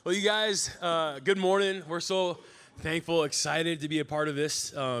Well, you guys, good morning. We're so thankful, excited to be a part of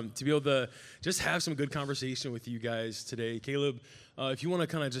this, to be able to just have some good conversation with you guys today. Caleb, if you want to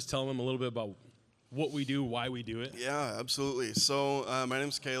kind of just tell them a little bit about what we do, why we do it. Yeah, absolutely. So my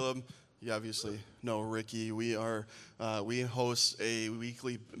name's Caleb. You obviously know Ricky. We host a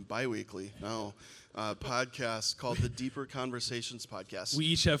bi-weekly podcast called the Deeper Conversations Podcast. We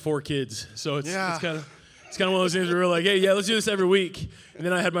each have 4 kids, so it's kind of one of those things where we're like, hey, yeah, let's do this every week. And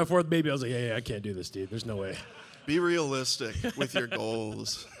then I had my 4th baby. I was like, yeah, I can't do this, dude. There's no way. Be realistic with your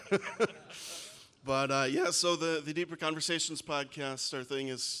goals. But so the Deeper Conversations Podcast, our thing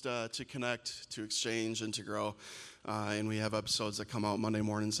is to connect, to exchange, and to grow. And we have episodes that come out Monday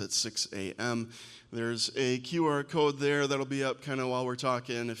mornings at 6 a.m. There's a QR code there that'll be up kind of while we're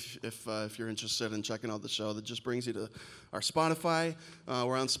talking if you're interested in checking out the show. That just brings you to our Spotify.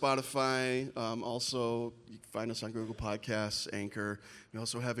 We're on Spotify. Also, you can find us on Google Podcasts, Anchor. We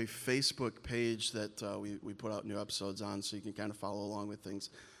also have a Facebook page that we put out new episodes on, so you can kind of follow along with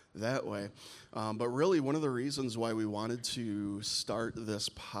things that way. But really, one of the reasons why we wanted to start this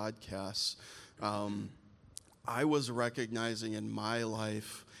podcast, I was recognizing in my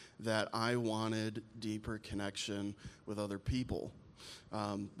life that I wanted deeper connection with other people.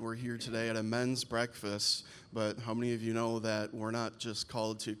 We're here today at a men's breakfast, but how many of you know that we're not just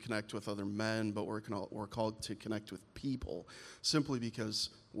called to connect with other men, but we're called to connect with people, simply because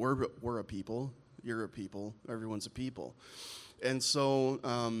we're a people, you're a people, everyone's a people. And so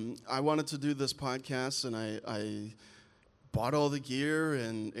I wanted to do this podcast, and I bought all the gear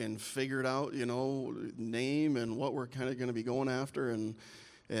and figured out, name and what we're kind of going to be going after.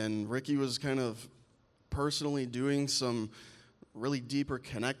 And Ricky was kind of personally doing some really deeper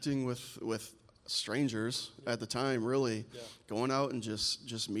connecting with strangers at the time, really going out and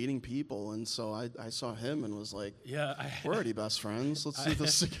just meeting people. And so I saw him and was like, we're already best friends. Let's do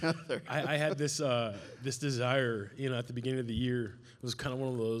this together. I had this this desire, at the beginning of the year. It was kind of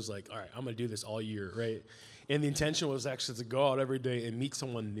one of those like, all right, I'm going to do this all year, right? And the intention was actually to go out every day and meet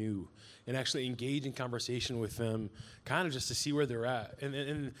someone new and actually engage in conversation with them, kind of just to see where they're at.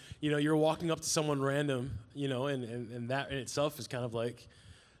 And you're walking up to someone random, and that in itself is kind of like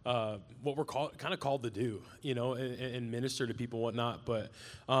what we're called to do, and minister to people and whatnot. But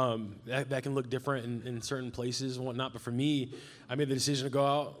that can look different in certain places and whatnot. But for me, I made the decision to go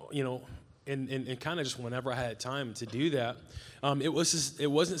out, and kind of just whenever I had time to do that. It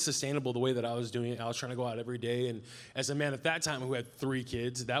wasn't sustainable the way that I was doing it. I was trying to go out every day, and as a man at that time who had 3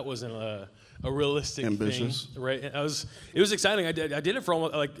 kids, that wasn't a realistic ambitious thing, right? It was exciting. I did it for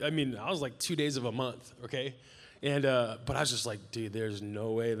almost I was like 2 days of a month, okay? And but I was just like, dude, there's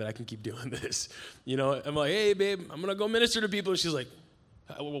no way that I can keep doing this. I'm like, hey, babe, I'm gonna go minister to people. And she's like,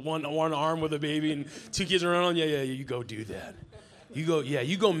 one arm with a baby and 2 kids around. Yeah, you go do that.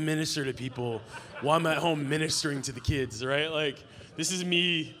 You go minister to people while I'm at home ministering to the kids, right? Like, this is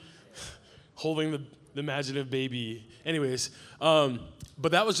me holding the imaginative baby. Anyways,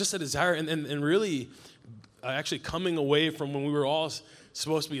 but that was just a desire, and really actually coming away from when we were all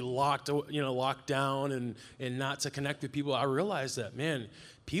supposed to be locked down and not to connect with people. I realized that, man,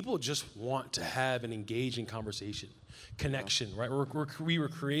 people just want to have an engaging conversation. Connection, right? We were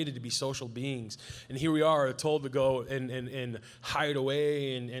created to be social beings, and here we are told to go and hide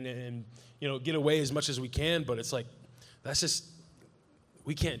away and get away as much as we can. But it's like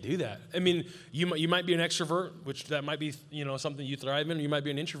we can't do that. I mean, you might be an extrovert, which that might be something you thrive in. Or you might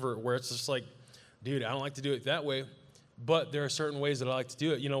be an introvert, where it's just like, dude, I don't like to do it that way. But there are certain ways that I like to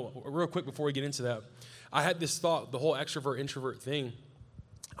do it. Real quick before we get into that, I had this thought: the whole extrovert introvert thing.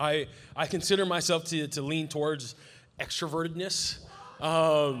 I consider myself to lean towards extrovertedness,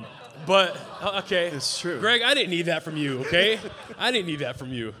 but okay, it's true. Greg, I didn't need that from you. Okay, I didn't need that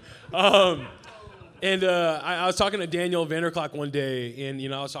from you. And I was talking to Daniel Vanderclock one day, and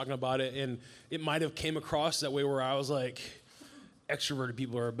I was talking about it, and it might have came across that way where I was like, extroverted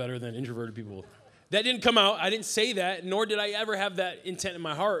people are better than introverted people. That didn't come out. I didn't say that, nor did I ever have that intent in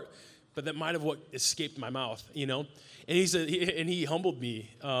my heart. But that might have what escaped my mouth, And he said, he humbled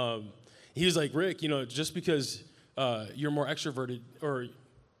me. He was like, Rick, just because you're more extroverted, or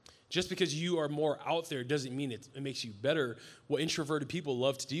just because you are more out there doesn't mean it makes you better. What introverted people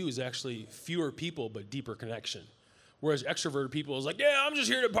love to do is actually fewer people but deeper connection. Whereas extroverted people is like, yeah, I'm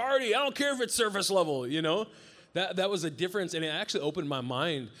just here to party. I don't care if it's surface level, That was a difference, and it actually opened my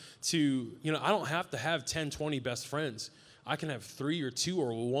mind to, I don't have to have 10, 20 best friends. I can have 3 or 2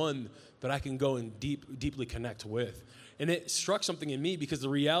 or 1 that I can go and deeply connect with. And it struck something in me, because the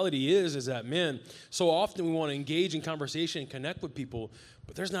reality is that, man, so often we want to engage in conversation and connect with people,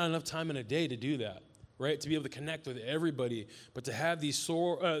 but there's not enough time in a day to do that, right? To be able to connect with everybody, but to have these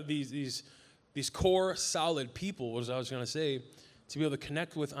core solid people, what I was going to say, to be able to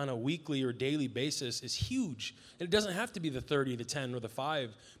connect with on a weekly or daily basis is huge. And it doesn't have to be the 30, the 10, or the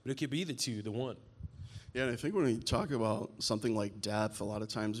 5, but it could be the 2, the 1. Yeah, and I think when we talk about something like depth, a lot of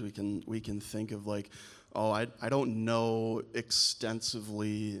times we can think of like, oh, I don't know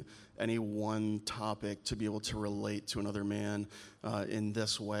extensively any one topic to be able to relate to another man in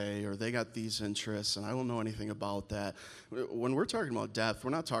this way, or they got these interests, and I don't know anything about that. When we're talking about depth,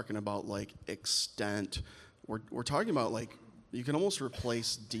 we're not talking about like extent. We're talking about like, you can almost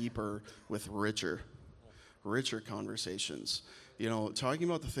replace deeper with richer conversations. You know, talking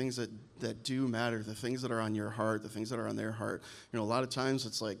about the things that do matter, the things that are on your heart, the things that are on their heart. You know, a lot of times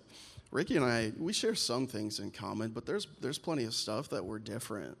it's like, Ricky and I, we share some things in common, but there's plenty of stuff that we're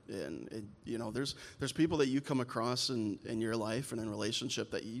different in. You know, there's people that you come across in your life and in relationship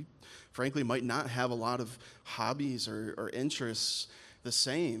that you, frankly, might not have a lot of hobbies or interests the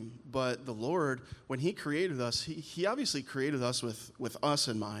same. But the Lord, when He created us, He obviously created us with us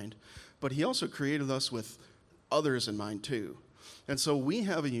in mind, but He also created us with others in mind too. And so we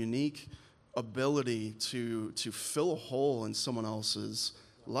have a unique ability to fill a hole in someone else's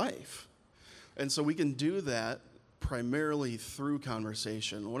life. And so we can do that primarily through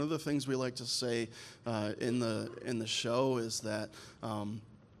conversation. One of the things we like to say in the show is that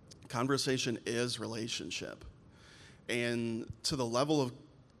conversation is relationship. And to the level of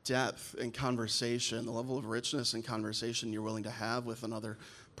depth in conversation, the level of richness in conversation you're willing to have with another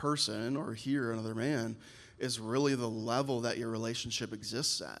person or hear another man is really the level that your relationship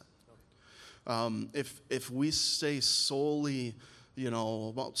exists at. If we stay solely, you know,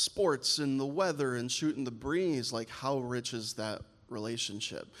 about sports and the weather and shooting the breeze, like how rich is that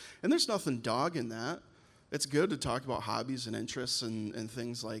relationship? And there's nothing dogging that. It's good to talk about hobbies and interests and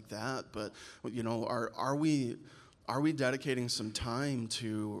things like that, but you know, are we dedicating some time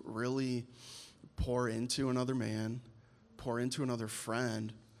to really pour into another man, pour into another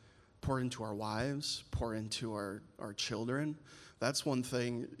friend, pour into our wives, pour into our children? That's one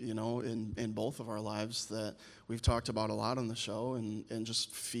thing, you know, in both of our lives that we've talked about a lot on the show and just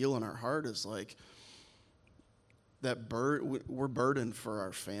feel in our heart is like that we're burdened for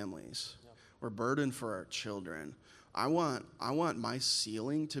our families. Yep. We're burdened for our children. I want my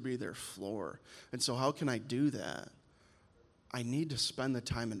ceiling to be their floor. And so how can I do that? I need to spend the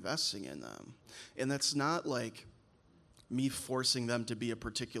time investing in them. And that's not like me forcing them to be a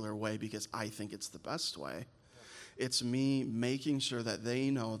particular way because I think it's the best way. It's me making sure that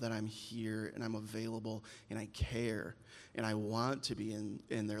they know that I'm here and I'm available and I care and I want to be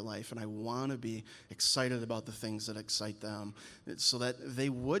in their life and I want to be excited about the things that excite them so that they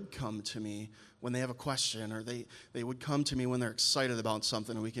would come to me when they have a question, or they would come to me when they're excited about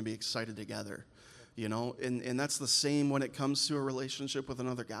something and we can be excited together. You know, and that's the same when it comes to a relationship with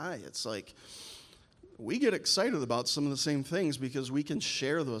another guy. It's like we get excited about some of the same things because we can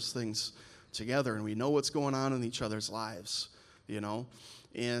share those things together and we know what's going on in each other's lives, you know.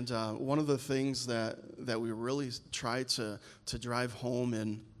 And one of the things that we really try to drive home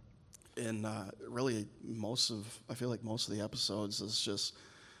in really I feel like most of the episodes is just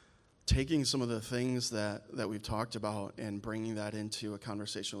taking some of the things that we've talked about and bringing that into a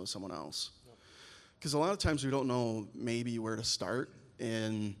conversation with someone else. Because a lot of times we don't know maybe where to start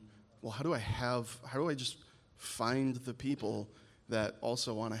and, well, how do I just find the people that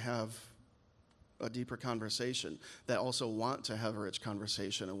also want to have a deeper conversation, that also want to have a rich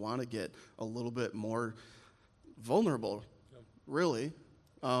conversation and want to get a little bit more vulnerable, really.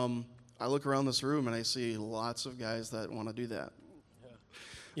 I look around this room and I see lots of guys that want to do that.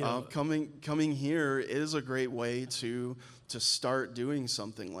 You know, coming here is a great way to start doing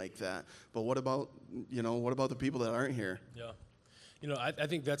something like that. But what about the people that aren't here? Yeah. You know, I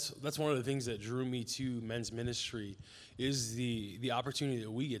think that's one of the things that drew me to men's ministry is the opportunity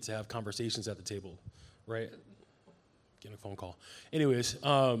that we get to have conversations at the table, right? Getting a phone call. Anyways,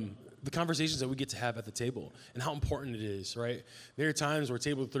 the conversations that we get to have at the table and how important it is, right? There are times where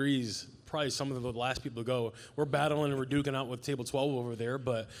table 3 is probably some of the last people to go. We're battling and we're duking out with table 12 over there,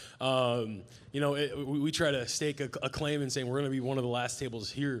 but, we try to stake a claim and saying we're going to be one of the last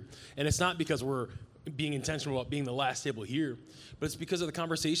tables here. And it's not because we're being intentional about being the last table here, but it's because of the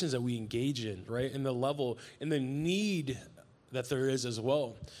conversations that we engage in, right? And the level and the need that there is as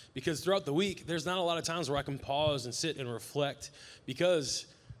well. Because throughout the week, there's not a lot of times where I can pause and sit and reflect because,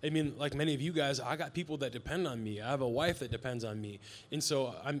 I mean, like many of you guys, I got people that depend on me. I have a wife that depends on me. And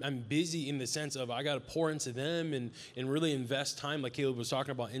so I'm busy in the sense of I got to pour into them and really invest time, like Caleb was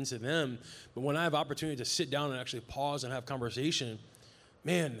talking about, into them. But when I have opportunity to sit down and actually pause and have conversation,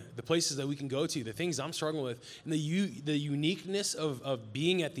 man, the places that we can go to, the things I'm struggling with, and the uniqueness of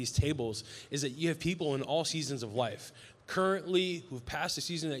being at these tables is that you have people in all seasons of life, currently who've passed the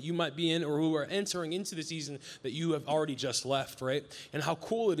season that you might be in, or who are entering into the season that you have already just left, right? And how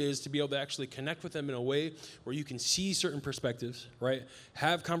cool it is to be able to actually connect with them in a way where you can see certain perspectives, right?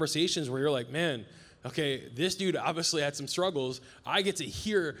 Have conversations where you're like, man, okay, this dude obviously had some struggles. I get to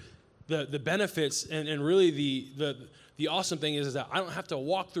hear the benefits, and really the awesome thing is that I don't have to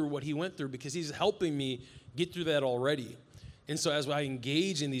walk through what he went through because he's helping me get through that already. And so as I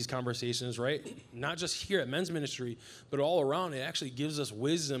engage in these conversations, right, not just here at men's ministry, but all around, it actually gives us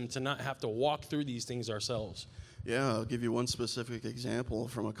wisdom to not have to walk through these things ourselves. Yeah, I'll give you one specific example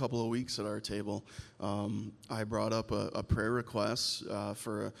from a couple of weeks at our table. I brought up a prayer request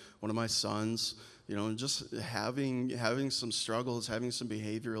for one of my sons, just having some struggles, having some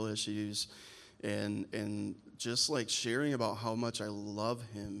behavioral issues, and just like sharing about how much I love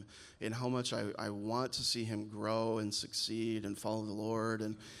him and how much I want to see him grow and succeed and follow the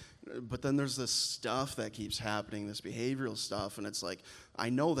Lord. But then there's this stuff that keeps happening, this behavioral stuff, and it's like, I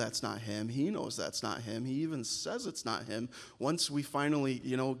know that's not him. He knows that's not him. He even says it's not him. Once we finally,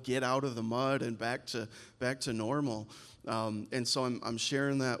 get out of the mud and back to normal. And so I'm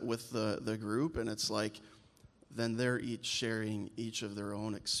sharing that with the group, and it's like, then they're each sharing each of their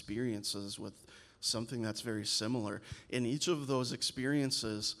own experiences with something that's very similar. In each of those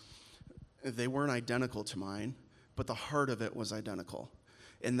experiences, they weren't identical to mine, but the heart of it was identical.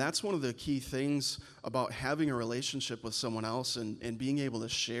 And that's one of the key things about having a relationship with someone else and being able to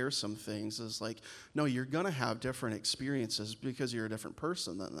share some things is like, no, you're going to have different experiences because you're a different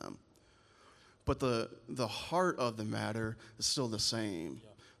person than them. But the heart of the matter is still the same. Yeah.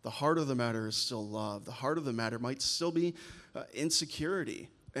 The heart of the matter is still love. The heart of the matter might still be insecurity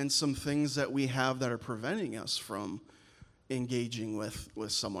and some things that we have that are preventing us from engaging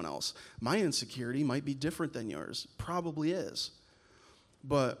with someone else. My insecurity might be different than yours. Probably is.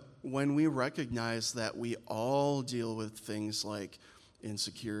 But when we recognize that we all deal with things like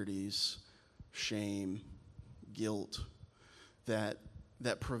insecurities, shame, guilt, that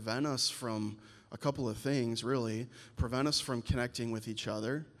prevent us from a couple of things, really, prevent us from connecting with each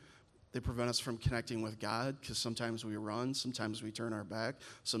other. They prevent us from connecting with God because sometimes we run, sometimes we turn our back,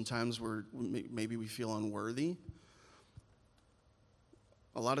 sometimes maybe we feel unworthy.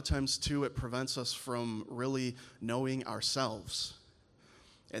 A lot of times, too, it prevents us from really knowing ourselves.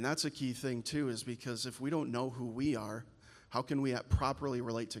 And that's a key thing, too, is because if we don't know who we are, how can we properly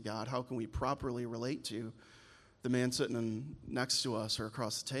relate to God? How can we properly relate to the man sitting next to us or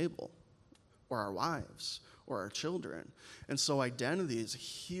across the table, or our wives, or our children? And so identity is a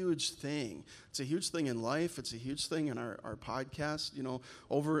huge thing. It's a huge thing in life. It's a huge thing in our podcast.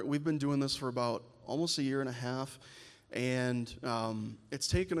 We've been doing this for about almost a year and a half, and it's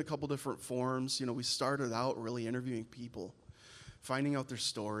taken a couple different forms. We started out really interviewing people, finding out their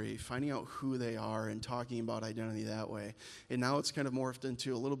story, finding out who they are, and talking about identity that way. And now it's kind of morphed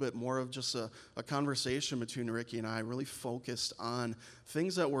into a little bit more of just a conversation between Ricky and I, really focused on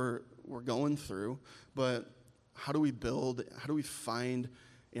things that we're going through, but how do we find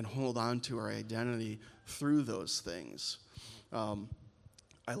and hold on to our identity through those things?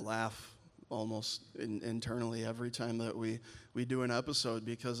 I laugh almost internally every time that we do an episode,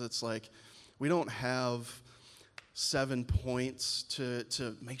 because it's like we don't have 7 points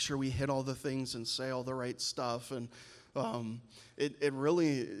to make sure we hit all the things and say all the right stuff. And it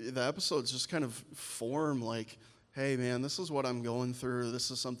really, the episodes just kind of form like, hey, man, this is what I'm going through.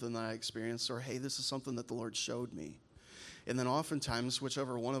 This is something that I experienced, or hey, this is something that the Lord showed me. And then oftentimes,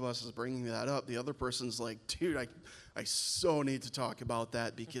 whichever one of us is bringing that up, the other person's like, dude, I so need to talk about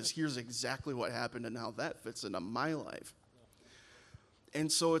that because here's exactly what happened and how that fits into my life. And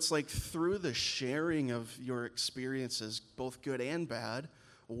so it's like through the sharing of your experiences, both good and bad,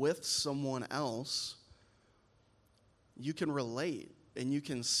 with someone else, you can relate and you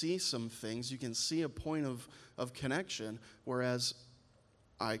can see some things. You can see a point of connection, whereas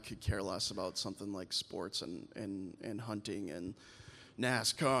I could care less about something like sports and hunting and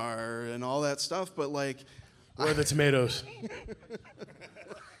NASCAR and all that stuff. But like, where are the tomatoes?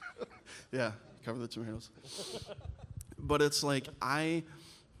 Yeah, cover the tomatoes. But it's like I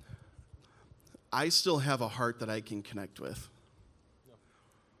still have a heart that I can connect with.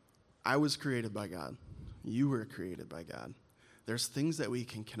 I was created by God. You were created by God. There's things that we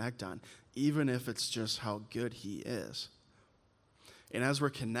can connect on, even if it's just how good He is. And as we're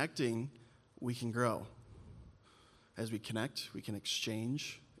connecting, we can grow. As we connect, we can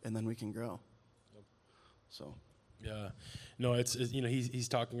exchange, and then we can grow. So Yeah. No, it's he's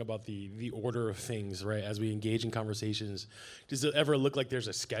talking about the order of things, right? As we engage in conversations, does it ever look like there's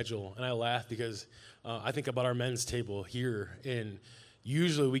a schedule? And I laugh because I think about our men's table here, and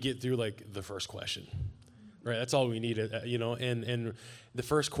usually we get through like the first question, right? That's all we need, and the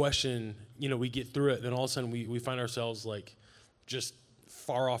first question, we get through it, then all of a sudden we find ourselves like just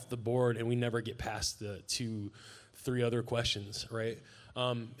far off the board, and we never get past the 2-3 other questions, right?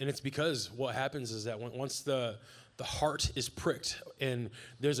 And it's because what happens is that once the heart is pricked and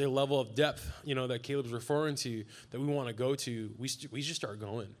there's a level of depth, that Caleb's referring to that we want to go to, we just start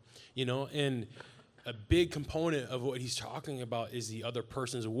going, and a big component of what he's talking about is the other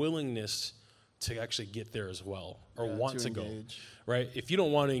person's willingness to actually get there as well, or want to go, right? If you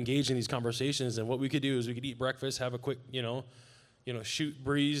don't want to engage in these conversations, then what we could do is we could eat breakfast, have a quick, shoot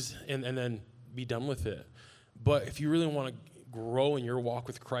breeze, and then be done with it. But if you really want to grow in your walk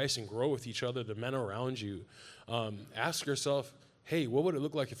with Christ and grow with each other, the men around you, ask yourself, hey, what would it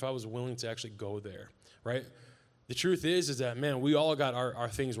look like if I was willing to actually go there, right? The truth is that, man, we all got our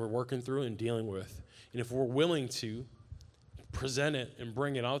things we're working through and dealing with. And if we're willing to present it and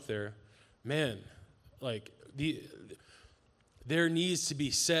bring it out there, man, there needs to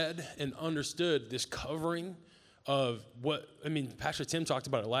be said and understood this covering of Pastor Tim talked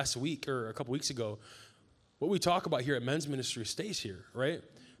about it last week or a couple weeks ago. What we talk about here at men's ministry stays here, right?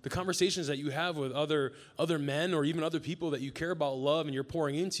 The conversations that you have with other men or even other people that you care about, love, and you're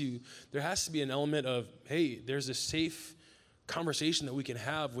pouring into, there has to be an element of, hey, there's a safe conversation that we can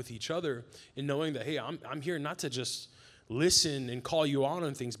have with each other, and knowing that, hey, I'm here not to just listen and call you out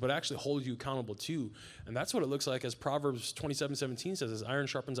on things, but actually hold you accountable too. And that's what it looks like, as Proverbs 27:17 says, as iron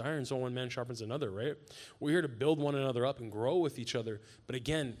sharpens iron, so one man sharpens another, right? We're here to build one another up and grow with each other. But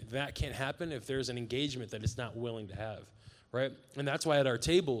again, that can't happen if there's an engagement that it's not willing to have, right? And that's why at our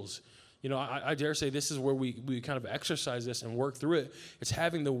tables, I dare say this is where we kind of exercise this and work through it. It's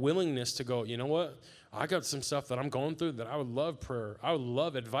having the willingness to go, you know what? I got some stuff that I'm going through that I would love prayer. I would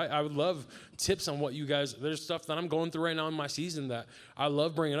love advice. I would love tips on what you guys, there's stuff that I'm going through right now in my season that I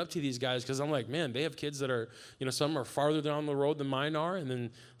love bringing up to these guys, because I'm like, man, they have kids that are, some are farther down the road than mine are, and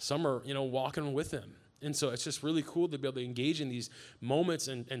then some are, walking with them. And so it's just really cool to be able to engage in these moments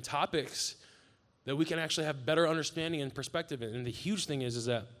and topics that we can actually have better understanding and perspective in. And the huge thing is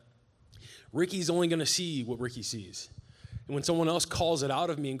that Ricky's only going to see what Ricky sees. And when someone else calls it out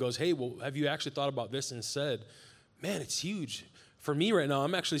of me and goes, hey, well, have you actually thought about this instead? Man, it's huge. For me right now,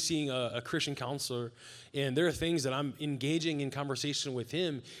 I'm actually seeing a Christian counselor, and there are things that I'm engaging in conversation with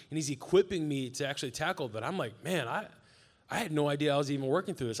him, and he's equipping me to actually tackle that. I'm like, man, I had no idea I was even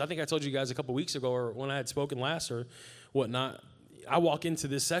working through this. I think I told you guys a couple weeks ago, or when I had spoken last or whatnot, I walk into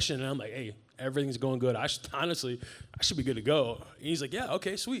this session, and I'm like, hey, everything's going good. I should be good to go. And he's like, yeah,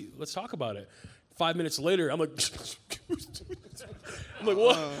 okay, sweet. Let's talk about it. 5 minutes later, I'm like,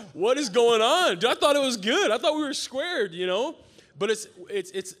 what is going on? Dude, I thought it was good. I thought we were squared, But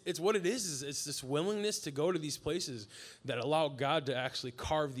it's what it is it's this willingness to go to these places that allow God to actually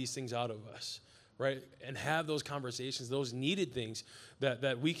carve these things out of us, right? And have those conversations, those needed things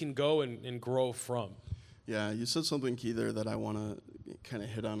that we can go and grow from. Yeah, you said something key there that I want to kind of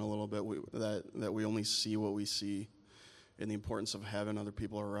hit on a little bit, that we only see what we see, and the importance of having other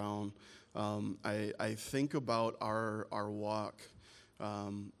people around. I think about our walk,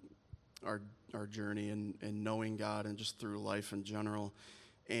 our journey and knowing God, and just through life in general.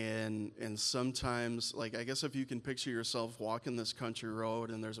 And sometimes, like, I guess if you can picture yourself walking this country road,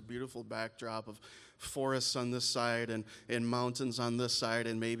 and there's a beautiful backdrop of forests on this side and mountains on this side,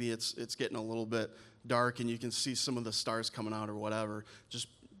 and maybe it's getting a little bit dark and you can see some of the stars coming out or whatever, just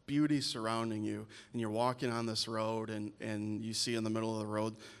beauty surrounding you, and you're walking on this road, and you see in the middle of the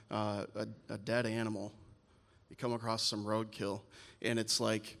road a dead animal. You come across some roadkill, and it's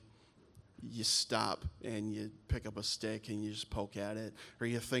like you stop and you pick up a stick and you just poke at it, or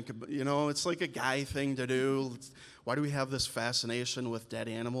you think about, it's like a guy thing to do. Why do we have this fascination with dead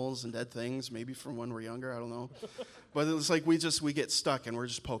animals and dead things? Maybe from when we're younger, I don't know. But it's like we get stuck and we're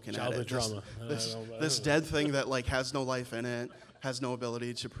just poking at it. Trauma. This dead thing that has no life in it, has no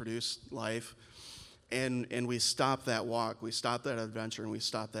ability to produce life. And we stop that walk, we stop that adventure, and we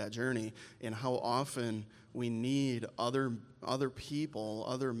stop that journey. And how often we need other people,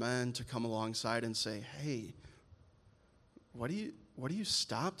 other men, to come alongside and say, hey, what do you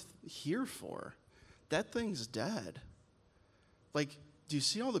stopped here for? That thing's dead. Like, do you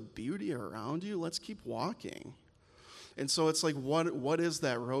see all the beauty around you? Let's keep walking. And so it's like, what is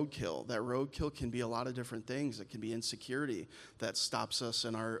that roadkill? That roadkill can be a lot of different things. It can be insecurity that stops us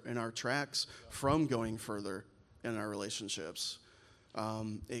in our tracks from going further in our relationships.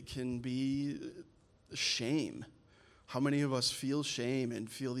 It can be shame, How many of us feel shame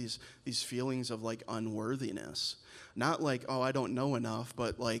and feel these feelings of like unworthiness? Not like, oh, I don't know enough,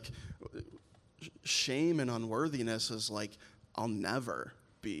 but like shame and unworthiness is like, I'll never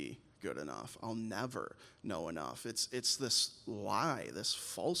be good enough. I'll never know enough. It's this lie, this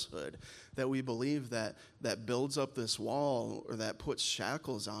falsehood that we believe that builds up this wall, or that puts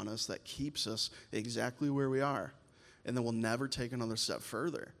shackles on us, that keeps us exactly where we are, and then we'll never take another step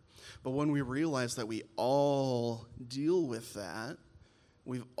further. But when we realize that we all deal with that,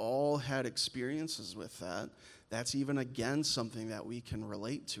 we've all had experiences with that, that's even again something that we can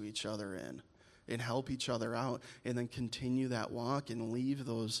relate to each other in and help each other out, and then continue that walk and leave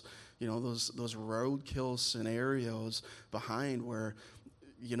those, those roadkill scenarios behind where,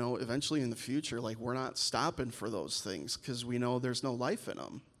 eventually in the future, like, we're not stopping for those things because we know there's no life in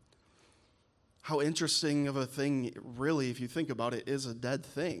them. How interesting of a thing, really, if you think about it, is a dead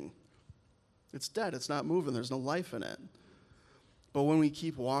thing. It's dead. It's not moving. There's no life in it. But when we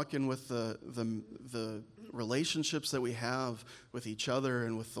keep walking with the relationships that we have with each other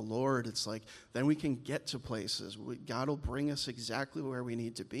and with the Lord, it's like, then we can get to places. God will bring us exactly where we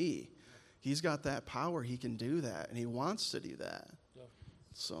need to be. He's got that power. He can do that, and he wants to do that. Yeah.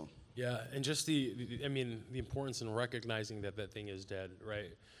 So. Yeah, and just the importance in recognizing that thing is dead,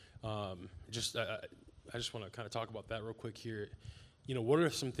 right? I just want to kind of talk about that real quick here. What are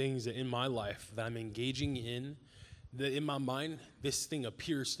some things that in my life that I'm engaging in, that in my mind, this thing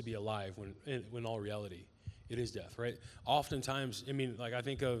appears to be alive when in all reality, it is death, right? Oftentimes, I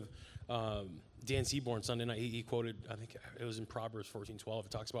think of Dan Seaborn Sunday night, he quoted, I think it was in Proverbs 14:12,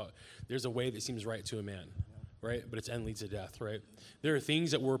 it talks about, there's a way that seems right to a man, right? But its end leads to death, right? There are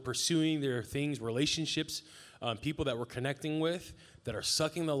things that we're pursuing, there are things, relationships, people that we're connecting with that are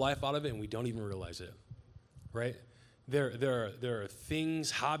sucking the life out of it, and we don't even realize it, right? There are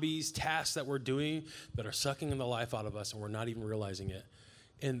things, hobbies, tasks that we're doing that are sucking the life out of us, and we're not even realizing it.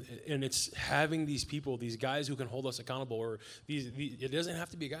 And it's having these people, these guys who can hold us accountable, or it doesn't have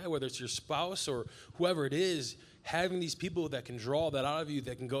to be a guy, whether it's your spouse or whoever it is, having these people that can draw that out of you,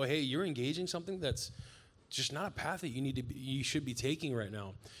 that can go, hey, you're engaging something that's just not a path that you should be taking right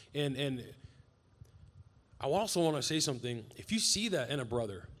now. And I also want to say something. If you see that in a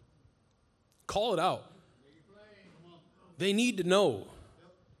brother, call it out. They need to know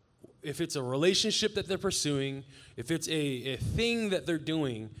if it's a relationship that they're pursuing, if it's a thing that they're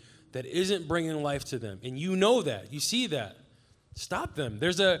doing that isn't bringing life to them, and you know that, you see that, stop them.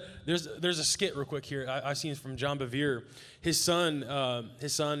 There's a skit real quick here. I seen it from John Bevere. His son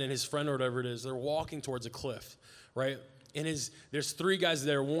and his friend or whatever it is, they're walking towards a cliff, right? And there's three guys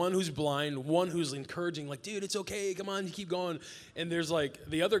there, one who's blind, one who's encouraging, like, dude, it's okay, come on, you keep going. And there's like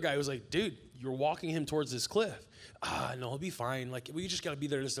the other guy who's like, dude, you're walking him towards this cliff. No, he'll be fine. Like, we just got to be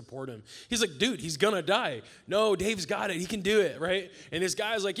there to support him. He's like, dude, he's going to die. No, Dave's got it. He can do it, right? And this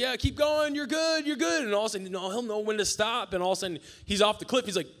guy's like, yeah, keep going. You're good. You're good. And all of a sudden, he'll know when to stop. And all of a sudden, he's off the cliff.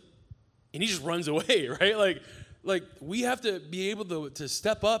 He's like, and he just runs away, right? Like we have to be able to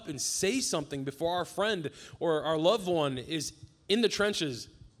step up and say something before our friend or our loved one is in the trenches,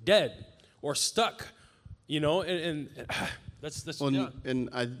 dead or stuck, and That's well, yeah. And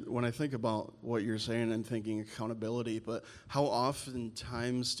when I think about what you're saying and thinking accountability, but how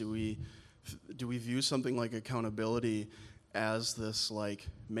oftentimes do we view something like accountability as this, like,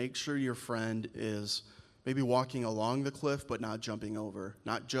 make sure your friend is maybe walking along the cliff but not jumping over,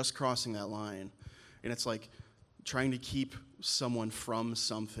 not just crossing that line, and it's like trying to keep someone from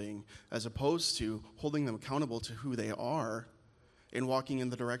something as opposed to holding them accountable to who they are and walking in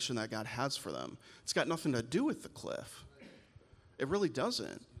the direction that God has for them. It's got nothing to do with the cliff. It really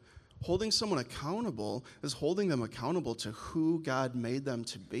doesn't. Holding someone accountable is holding them accountable to who God made them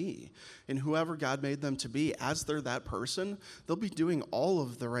to be. And whoever God made them to be, as they're that person, they'll be doing all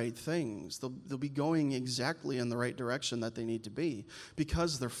of the right things. They'll be going exactly in the right direction that they need to be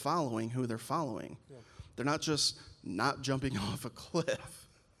because they're following who they're following. Yeah. They're not just not jumping off a cliff.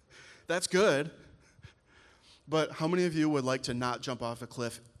 That's good. But how many of you would like to not jump off a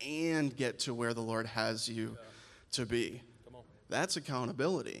cliff and get to where the Lord has you to be? That's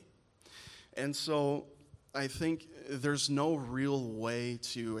accountability. And so I think there's no real way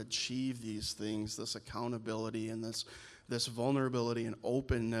to achieve these things, this accountability and this vulnerability and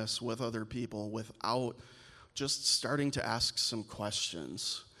openness with other people without just starting to ask some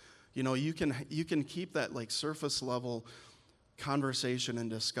questions. You can keep that like surface level conversation and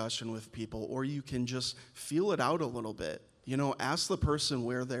discussion with people, or you can just feel it out a little bit. Ask the person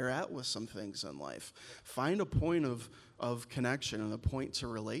where they're at with some things in life. Find a point of connection and a point to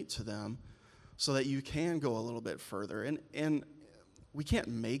relate to them so that you can go a little bit further. And we can't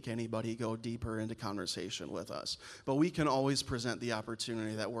make anybody go deeper into conversation with us, but we can always present the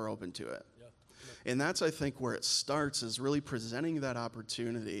opportunity that we're open to it. And that's, I think, where it starts, is really presenting that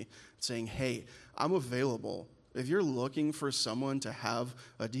opportunity, saying, hey, I'm available. If you're looking for someone to have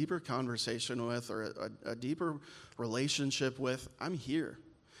a deeper conversation with, or a deeper relationship with, I'm here.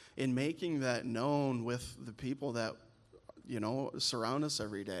 In making that known with the people that, surround us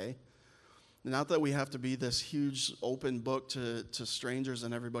every day. Not that we have to be this huge open book to strangers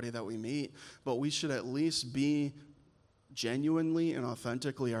and everybody that we meet, but we should at least be genuinely and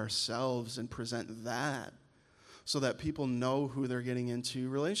authentically ourselves and present that, so that people know who they're getting into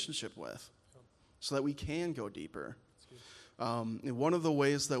relationship with, so that we can go deeper. And one of the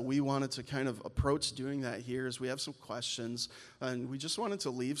ways that we wanted to kind of approach doing that here is we have some questions, and we just wanted to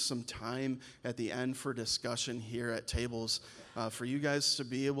leave some time at the end for discussion here at tables, for you guys to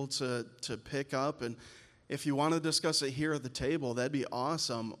be able to pick up. And if you want to discuss it here at the table, that'd be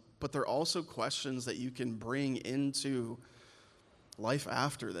awesome. But there are also questions that you can bring into life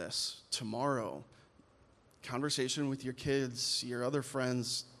after this, tomorrow. Conversation with your kids, your other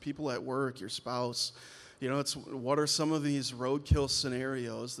friends, people at work, your spouse. It's what are some of these roadkill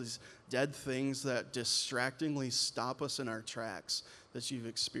scenarios, these dead things that distractingly stop us in our tracks that you've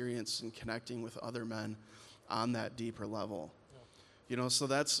experienced in connecting with other men on that deeper level. So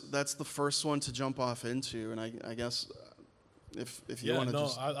that's the first one to jump off into, and I guess if you want to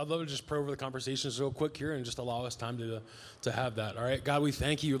I'd love to just pray over the conversations real quick here and just allow us time to have that. All right, God, we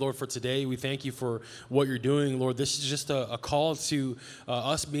thank you, Lord, for today. We thank you for what you're doing, Lord. This is just a call to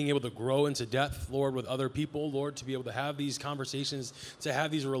us being able to grow into depth, Lord, with other people, Lord, to be able to have these conversations, to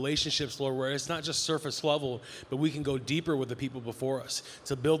have these relationships, Lord, where it's not just surface level, but we can go deeper with the people before us,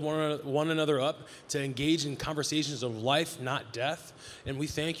 to build one another up, to engage in conversations of life, not death. And we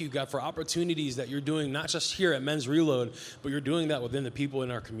thank you, God, for opportunities that you're doing, not just here at Men's Reload, but you're doing that within the people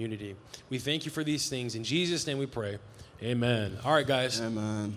in our community. We thank you for these things. In Jesus' name we pray. Amen. All right, guys. Amen.